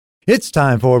It's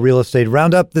time for Real Estate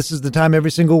Roundup. This is the time every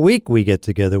single week we get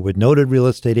together with noted real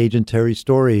estate agent Terry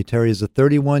Story. Terry is a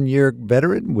 31-year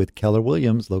veteran with Keller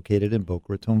Williams, located in Boca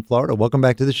Raton, Florida. Welcome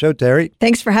back to the show, Terry.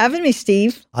 Thanks for having me,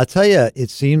 Steve. I'll tell you,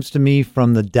 it seems to me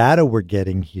from the data we're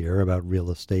getting here about real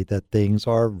estate that things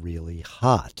are really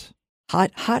hot.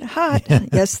 Hot.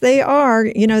 Yes, they are.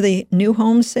 You know, the new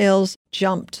home sales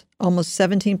jumped almost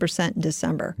 17% in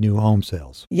December. New home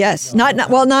sales. Yes. Not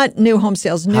new home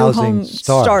sales, new Housing home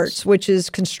starts, which is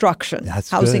construction. That's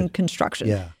housing good. construction.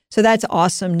 Yeah. So that's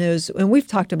awesome news. And we've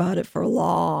talked about it for a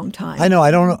long time. I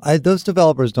know. Those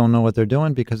developers don't know what they're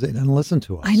doing because they didn't listen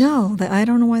to us. I know. I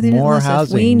don't know why they didn't More listen.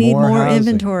 housing. We need more housing.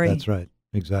 inventory. That's right.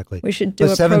 Exactly. We should do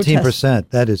but a 17%,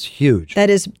 protest. that is huge. That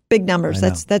is big numbers. I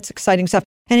know. That's exciting stuff.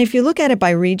 And if you look at it by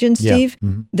region, Steve,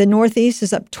 the Northeast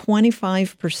is up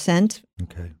 25%.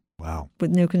 Okay. Wow.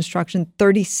 With new construction,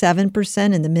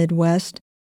 37% in the Midwest,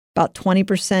 about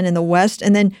 20% in the West.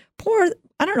 And then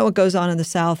I don't know what goes on in the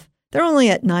South. They're only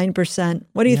at 9%.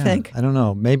 What do you think? I don't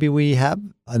know. Maybe we have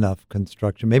enough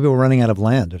construction. Maybe we're running out of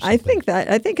land or something.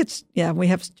 I think it's, we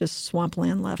have just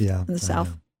swampland left in the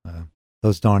South.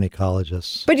 Those darn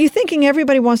ecologists. But you're thinking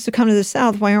everybody wants to come to the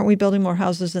South. Why aren't we building more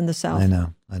houses in the South? I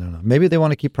know. I don't know. Maybe they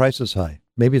want to keep prices high.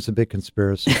 Maybe it's a big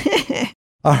conspiracy.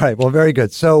 All right. Well, very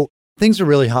good. So things are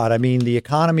really hot. I mean, the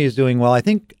economy is doing well. I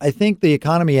think the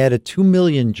economy added 2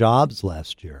 million jobs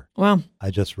last year. Wow.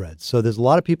 I just read. So there's a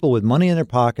lot of people with money in their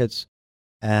pockets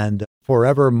and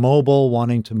forever mobile,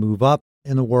 wanting to move up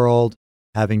in the world,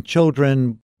 having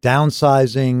children,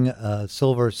 downsizing,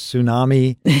 silver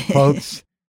tsunami folks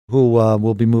who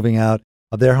will be moving out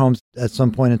of their homes at some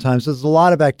point in time. So there's a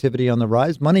lot of activity on the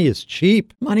rise. Money is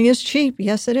cheap. Money is cheap.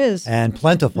 Yes, it is. And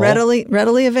plentiful.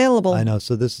 Readily available. I know.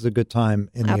 So this is a good time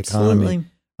in the Absolutely.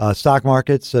 economy. Stock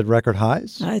markets at record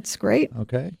highs. That's great.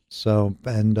 Okay. So,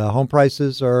 and home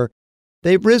prices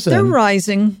they've risen. They're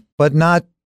rising. But not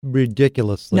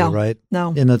ridiculously, right?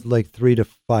 No. In the 3 to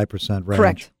 5% range.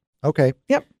 Correct. Okay.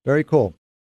 Yep. Very cool.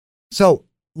 So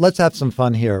let's have some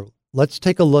fun here. Let's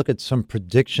take a look at some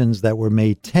predictions that were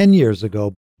made 10 years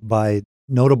ago by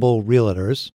notable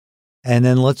realtors. And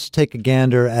then let's take a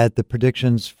gander at the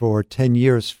predictions for 10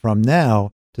 years from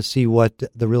now to see what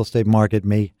the real estate market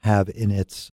may have in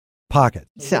its pocket.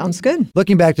 Sounds good.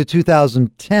 Looking back to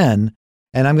 2010,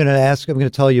 and I'm going to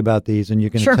tell you about these, and you're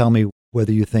going to tell me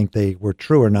whether you think they were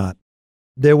true or not.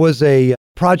 There was a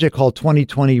project called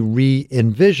 2020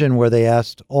 Re-Envision where they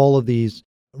asked all of these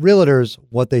realtors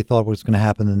what they thought was going to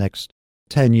happen in the next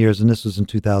 10 years, and this was in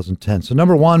 2010. So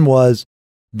number one was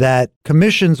that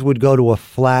commissions would go to a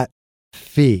flat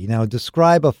fee. Now,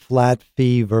 describe a flat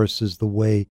fee versus the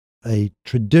way a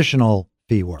traditional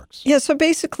fee works. Yeah, so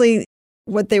basically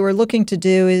what they were looking to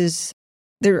do is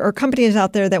there are companies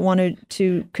out there that wanted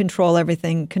to control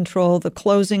everything, control the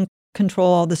closing,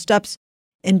 control all the steps,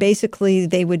 and basically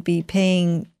they would be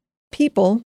paying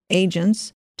people,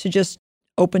 agents, to just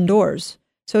open doors.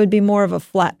 So it'd be more of a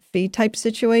flat fee type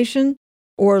situation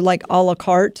or like a la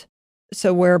carte.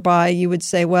 So whereby you would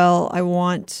say, well, I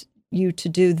want you to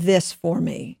do this for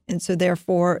me. And so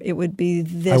therefore it would be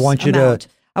this amount.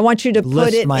 I want you to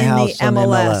put it in the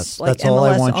MLS. Like That's all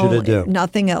I want you to do.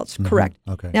 Nothing else. Mm-hmm. Correct.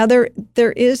 Okay. Now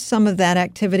there is some of that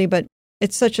activity, but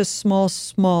it's such a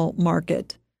small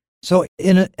market. So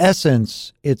in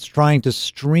essence, it's trying to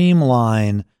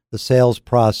streamline the sales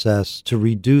process to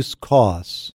reduce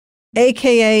costs.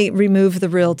 AKA remove the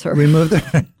realtor.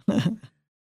 That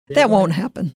won't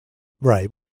happen. Right.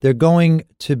 They're going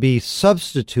to be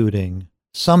substituting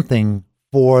something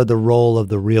for the role of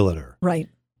the realtor. Right.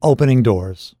 Opening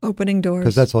doors.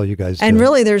 Because that's all you guys do. And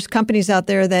really, there's companies out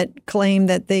there that claim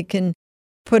that they can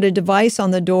put a device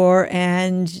on the door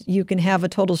and you can have a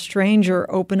total stranger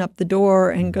open up the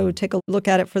door and go take a look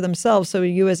at it for themselves. So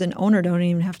you as an owner don't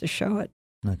even have to show it.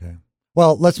 Okay.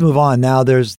 Well, let's move on. Now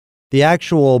there's the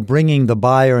actual bringing the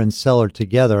buyer and seller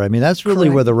together. I mean, that's really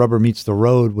where the rubber meets the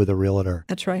road with a realtor.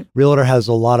 That's right. Realtor has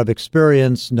a lot of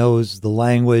experience, knows the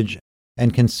language,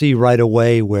 and can see right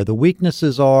away where the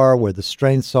weaknesses are, where the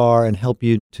strengths are, and help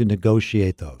you to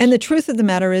negotiate those. And the truth of the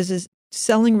matter is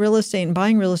selling real estate and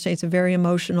buying real estate is a very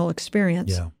emotional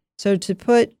experience. Yeah. So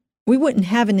we wouldn't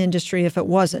have an industry if it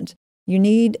wasn't. You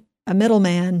need a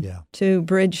middleman to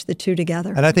bridge the two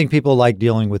together. And I think people like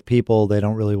dealing with people. They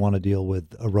don't really want to deal with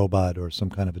a robot or some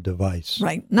kind of a device.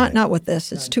 Right. Not with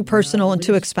this. It's too personal and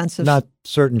too expensive. Not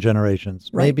certain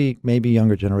generations. Right. Maybe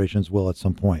younger generations will at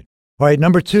some point. All right.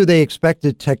 Number two, they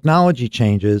expected technology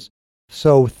changes.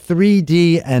 So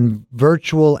 3D and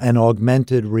virtual and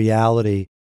augmented reality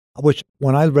which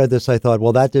when I read this, I thought,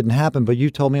 well, that didn't happen, but you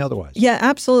told me otherwise. Yeah,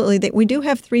 absolutely. We do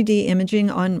have 3D imaging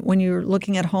on when you're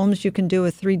looking at homes. You can do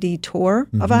a 3D tour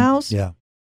of a house. Yeah.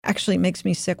 Actually, it makes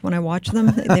me sick when I watch them.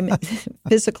 They make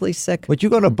physically sick. But you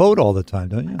go to a boat all the time,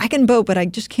 don't you? I can boat, but I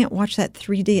just can't watch that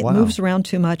 3D. It moves around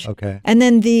too much. Okay. And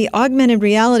then the augmented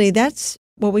reality, that's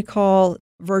what we call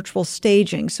virtual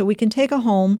staging. So we can take a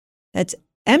home that's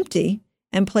empty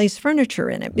and place furniture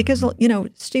in it. Because,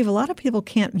 Steve, a lot of people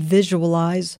can't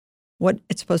visualize what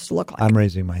it's supposed to look like. I'm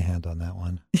raising my hand on that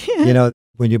one. You know,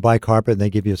 when you buy carpet and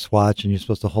they give you a swatch and you're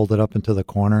supposed to hold it up into the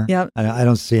corner. Yep. I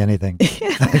don't see anything.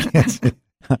 I can't see.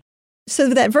 So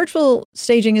that virtual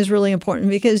staging is really important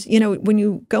because, when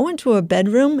you go into a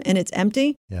bedroom and it's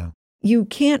empty, you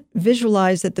can't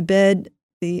visualize that the bed,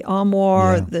 the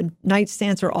armoire, the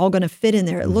nightstands are all going to fit in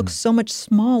there. It looks so much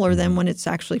smaller than when it's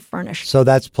actually furnished. So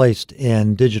that's placed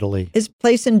in digitally. It's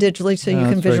placed in digitally so you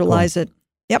can visualize it.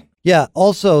 Yep. Yeah.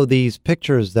 Also, these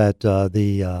pictures that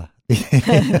the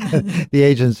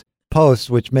agents post,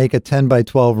 which make a 10 by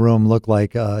 12 room look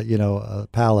like, a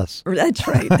palace. That's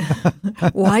right.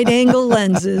 Wide angle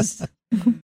lenses.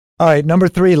 All right. Number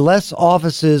 3, less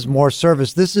offices, more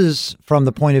service. This is from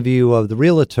the point of view of the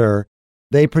realtor.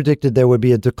 They predicted there would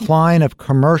be a decline of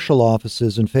commercial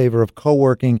offices in favor of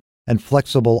co-working and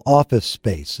flexible office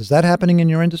space. Is that happening in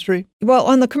your industry? Well,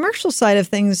 on the commercial side of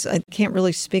things, I can't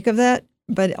really speak of that.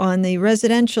 But on the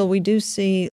residential, we do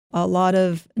see a lot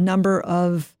of number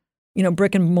of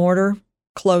brick and mortar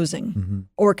closing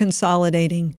or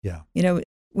consolidating. Yeah.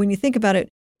 When you think about it,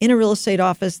 in a real estate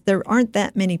office, there aren't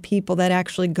that many people that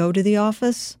actually go to the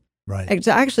office. Right.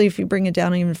 Actually, if you bring it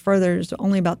down even further, there's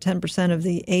only about 10% of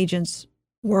the agents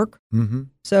work. Mm-hmm.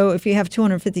 So if you have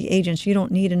 250 agents, you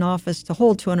don't need an office to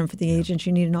hold 250 agents.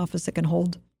 You need an office that can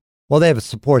hold. Well, they have a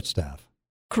support staff.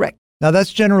 Correct. Now,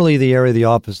 that's generally the area of the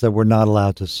office that we're not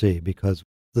allowed to see because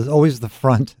there's always the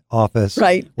front office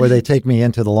where they take me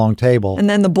into the long table. And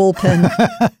then the bullpen.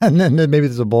 And then maybe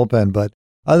there's a bullpen. But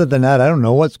other than that, I don't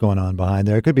know what's going on behind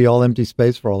there. It could be all empty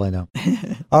space for all I know.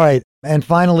 All right. And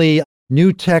finally,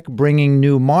 new tech bringing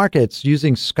new markets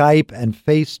using Skype and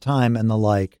FaceTime and the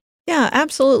like. Yeah,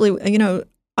 absolutely.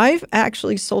 I've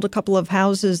actually sold a couple of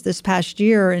houses this past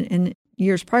year and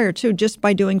years prior too, just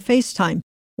by doing FaceTime,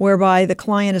 whereby the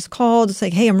client is called to say,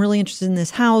 hey, I'm really interested in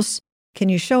this house. Can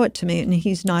you show it to me? And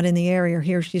he's not in the area, or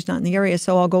he or she's not in the area.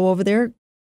 So I'll go over there,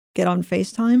 get on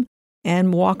FaceTime,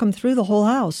 and walk them through the whole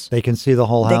house. They can see the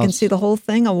whole house? They can see the whole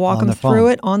thing. I'll walk them through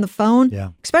it on the phone,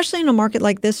 especially in a market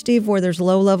like this, Steve, where there's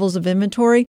low levels of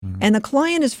inventory. And the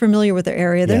client is familiar with their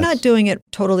area. They're not doing it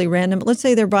totally random. Let's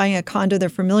say they're buying a condo. They're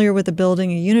familiar with the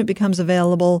building. A unit becomes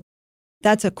available.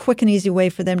 That's a quick and easy way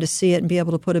for them to see it and be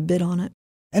able to put a bid on it.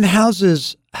 And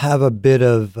houses have a bit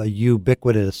of a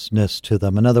ubiquitousness to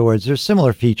them. In other words, there's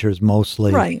similar features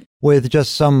mostly, with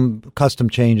just some custom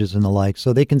changes and the like.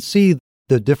 So they can see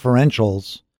the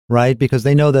differentials, right? Because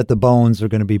they know that the bones are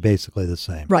going to be basically the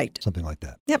same. Right. Something like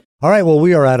that. Yep. All right. Well,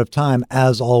 we are out of time.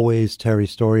 As always, Terry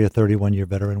Story, a 31-year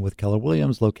veteran with Keller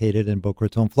Williams, located in Boca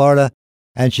Raton, Florida.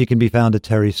 And she can be found at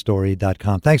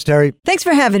terrystory.com. Thanks, Terry. Thanks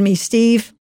for having me, Steve.